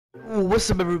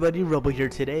What's up, everybody? Rebel here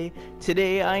today.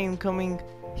 Today I am coming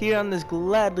here on this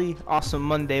gladly awesome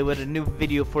Monday with a new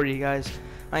video for you guys.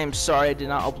 I am sorry I did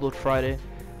not upload Friday.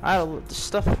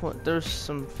 There's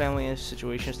some family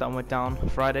situations that went down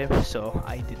Friday, so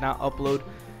I did not upload.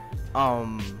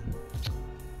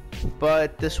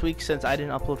 But this week, since I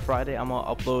didn't upload Friday, I'm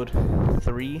gonna upload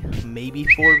 3, maybe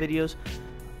 4 videos.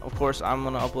 Of course, I'm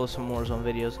gonna upload some Warzone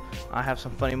videos. I have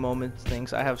some funny moments,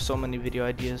 things. I have so many video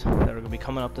ideas that are gonna be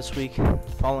coming up this week,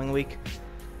 following week.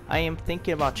 I am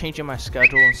thinking about changing my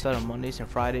schedule. Instead of Mondays and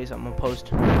Fridays, I'm gonna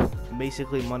post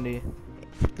basically Monday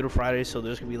through Friday. So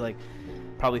there's gonna be like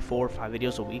probably 4 or 5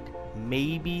 videos a week,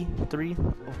 maybe 3.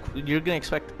 You're gonna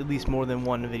expect at least more than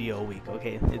 1 video a week.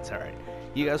 Okay, it's alright.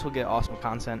 You guys will get awesome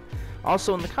content.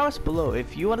 Also, in the comments below,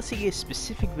 if you want to see a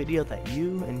specific video that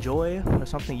you enjoy or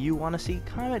something you want to see,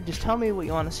 comment. Just tell me what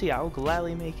you want to see. I will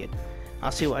gladly make it.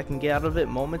 I'll see what I can get out of it.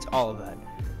 Moments, all of that.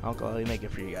 I'll gladly make it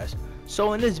for you guys.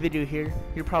 So in this video here,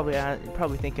 you're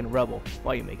probably thinking, Rebel,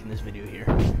 why are you making this video here?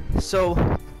 So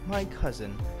my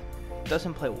cousin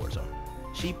doesn't play Warzone.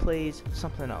 She plays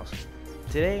something else.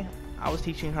 Today, I was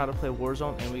teaching her how to play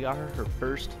Warzone, and we got her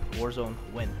first Warzone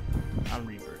win on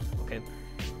Rebirth. Okay.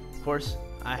 Of course,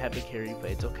 I had to carry,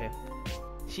 but it's okay.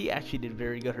 She actually did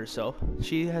very good herself.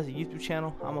 She has a YouTube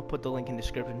channel. I'm gonna put the link in the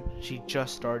description. She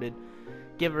just started.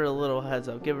 Give her a little heads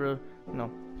up. Give her,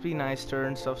 be nice to her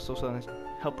and stuff, so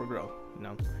help her grow.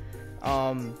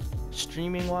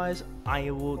 Streaming wise,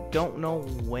 don't know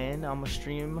when I'm gonna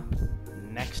stream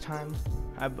next time.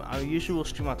 I usually will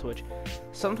stream on Twitch.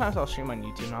 Sometimes I'll stream on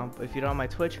YouTube now. If you don't have my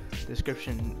Twitch,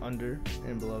 description under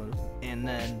and below, and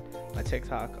then my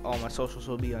TikTok, all my socials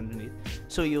will be underneath.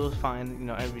 So you'll find,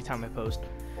 every time I post.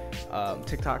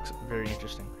 TikTok's very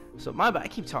interesting. So my bad, I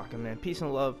keep talking, man. Peace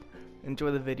and love. Enjoy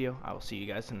the video. I will see you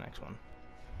guys in the next one.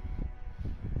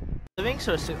 Living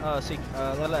or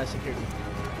security?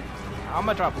 I'm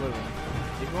gonna drop living.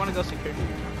 If you want to go security.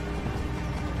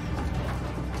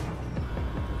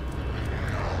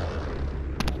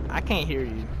 I can't hear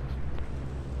you.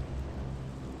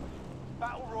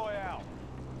 Battle Royale.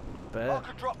 Bet. Mark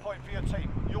a drop point for your team.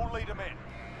 You'll lead them in.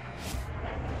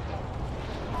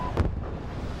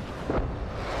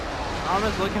 I'm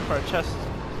just looking for a chest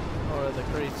or the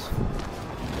crates.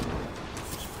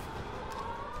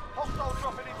 Hostile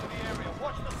dropping into the area.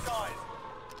 Watch the skies.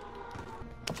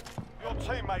 Your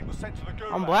teammate was sent to the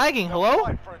gulag. I'm lagging. Hello?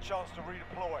 Fight for a chance to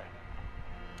redeploy.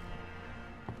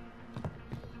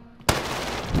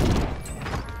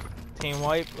 Team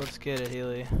wipe. Let's get it,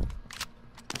 Healy.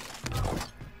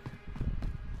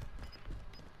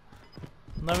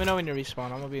 Let me know when you respawn.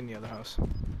 I'm gonna be in the other house.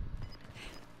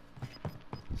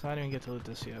 So I didn't even get to loot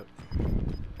this yet.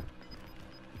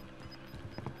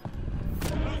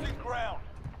 Losing ground.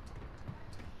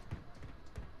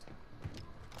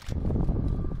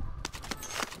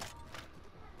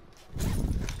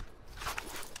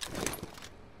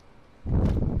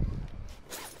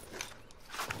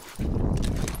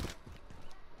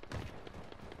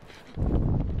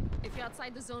 If you're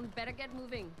outside the zone, better get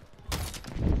moving.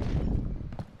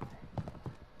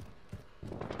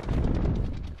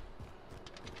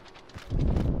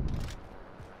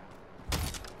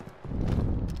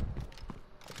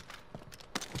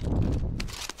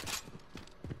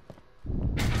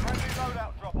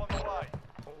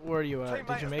 Where are you at?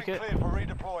 Did you make it? Cleared for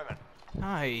redeployment.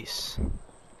 Nice.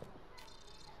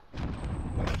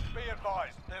 Be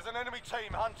advised, there's an enemy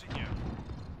team hunting you.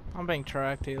 I'm being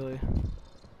tracked, Healy.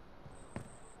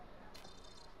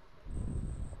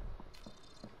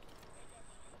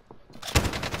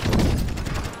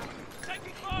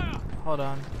 Taking fire. Hold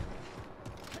on.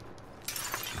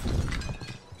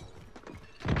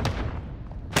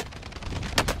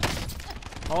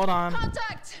 Hold on.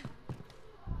 Contact!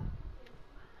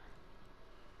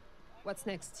 What's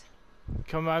next?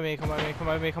 Come by me, come by me, come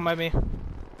by me, come by me.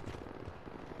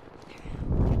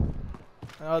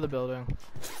 Other building.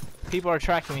 People are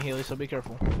tracking me, Healy, so be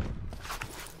careful.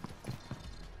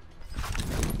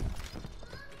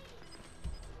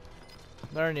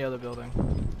 They're in the other building.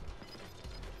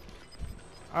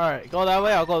 Alright, go that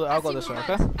way, I'll go this way,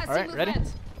 okay? Alright, ready?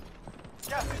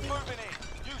 Gas is moving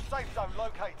in. New safe zone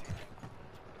located.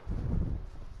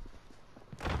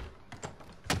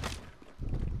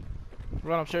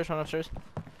 Run upstairs, run upstairs.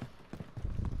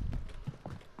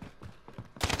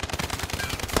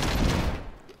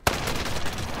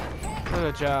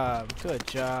 Good job, good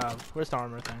job. Where's the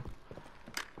armor thing?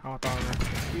 I want the armor.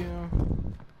 You.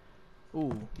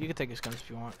 Ooh, you can take his guns if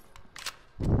you want.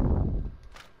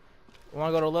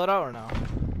 Wanna go to loadout or no?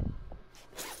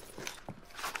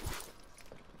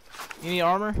 You need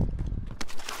armor?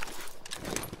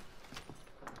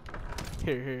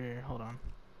 Here, hold on.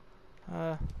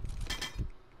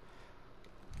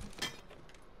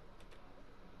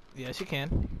 Yes, you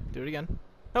can. Do it again.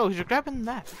 No, you're grabbing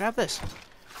that. Grab this.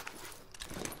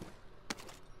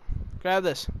 Grab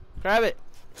this. Grab it.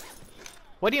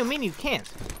 What do you mean you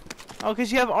can't? Oh,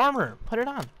 because you have armor. Put it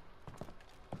on.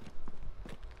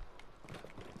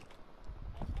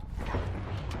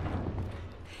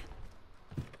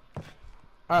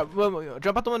 Alright,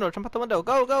 jump out the window. Jump out the window.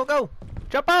 Go, go, go.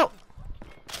 Jump out.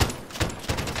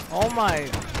 Oh my.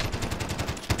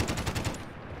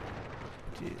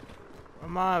 Dude.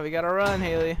 Come on, we gotta run,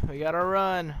 Haley. We gotta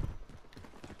run.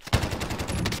 Evaded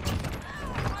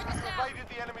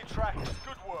the enemy track.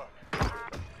 Good work.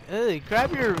 Haley,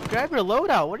 grab your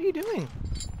loadout. What are you doing?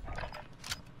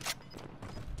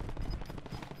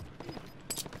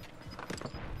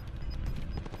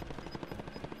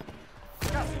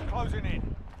 Gas is closing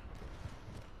in.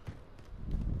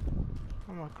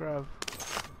 I'm gonna grab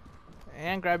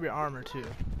and grab your armor too.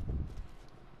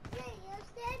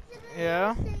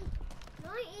 Yeah.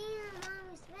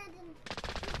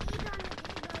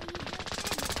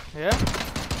 Yeah.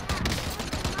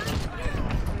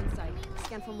 Inside.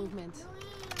 Scan for movement.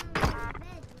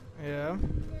 Yeah.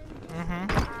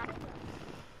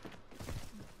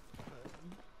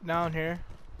 Down here.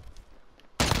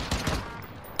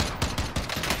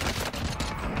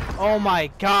 Oh my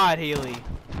God, Haley.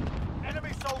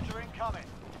 Enemy soldier incoming.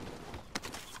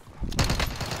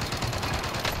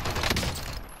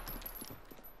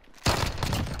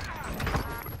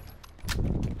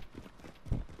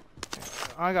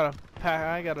 I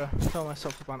gotta fill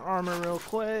myself up on armor real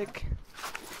quick.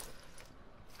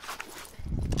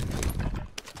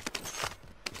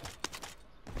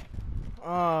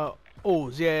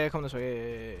 Oh, yeah, come this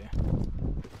way. Yeah.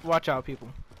 Watch out, people.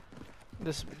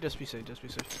 Just be safe, just be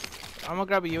safe. I'm gonna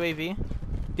grab a UAV.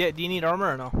 Yeah, do you need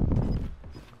armor or no?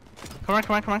 Come on.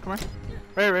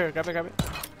 Right, grab it.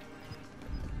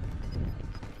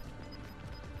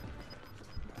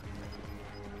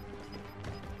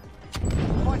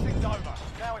 Fighting's over.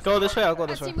 Now it's Go this way, I'll go I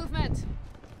this see way. movement.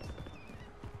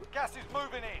 Gas is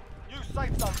moving in. New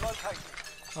safe zone located.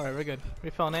 Alright, we're good.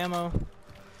 Refilling ammo.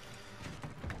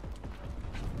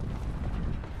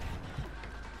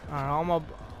 Alright, I'm gonna...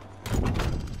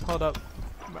 Hold up.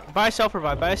 Buy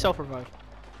self-revive,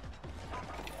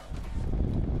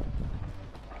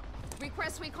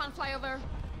 Request recon flyover.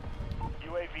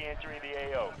 UAV entering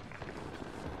the AO.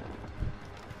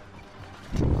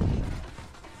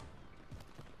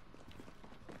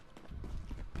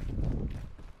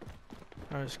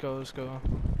 Alright, let's go.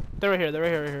 They're right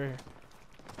here.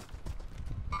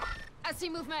 I see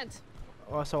movement.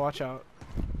 Oh, so watch out.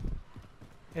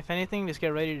 If anything, just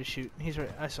get ready to shoot. He's right.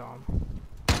 I saw him.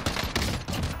 Be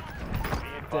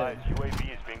advised,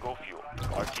 UAV is bingo fuel.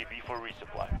 RTB for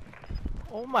resupply.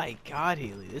 Oh my God,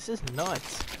 Haley, this is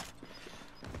nuts.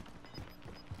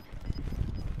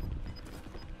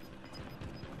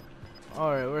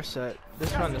 Alright, we're set.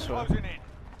 Let's run this way. Closing in.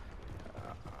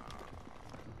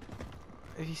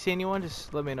 If you see anyone,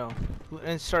 just let me know.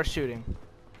 And start shooting.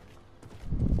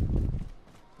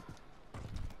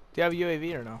 Do you have a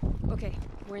UAV or no? Okay,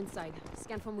 we're inside.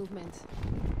 Scan for movement.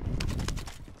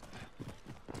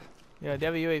 Yeah, do you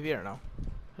have a UAV or no?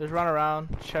 Just run around,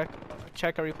 check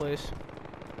every place.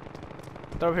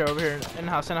 They're over here, in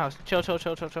the house. Chill.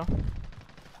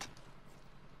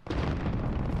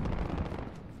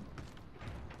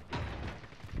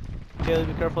 Haley,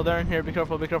 be careful, they're in here, be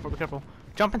careful.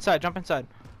 Jump inside. Bear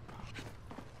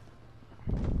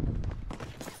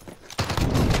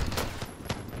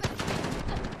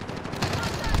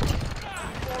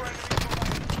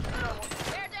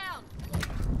down.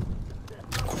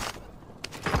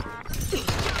 They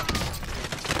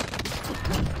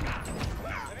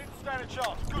didn't stand a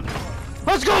chance. Good work.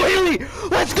 Let's go, Haley!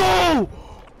 Let's go!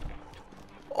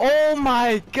 Oh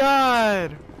my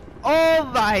God!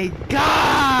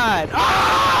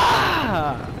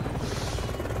 Ah!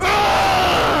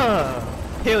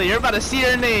 Haley, you're about to see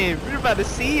your name.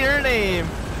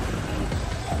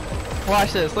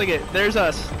 Watch this. Look it. There's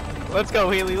us. Let's go,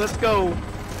 Haley. Let's go.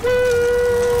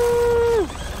 Woo!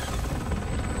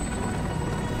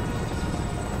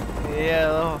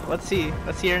 Yeah. Let's see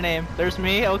your name. There's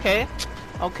me. Okay.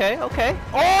 Oh,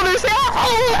 there's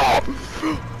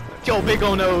Yo, big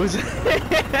ol' nose.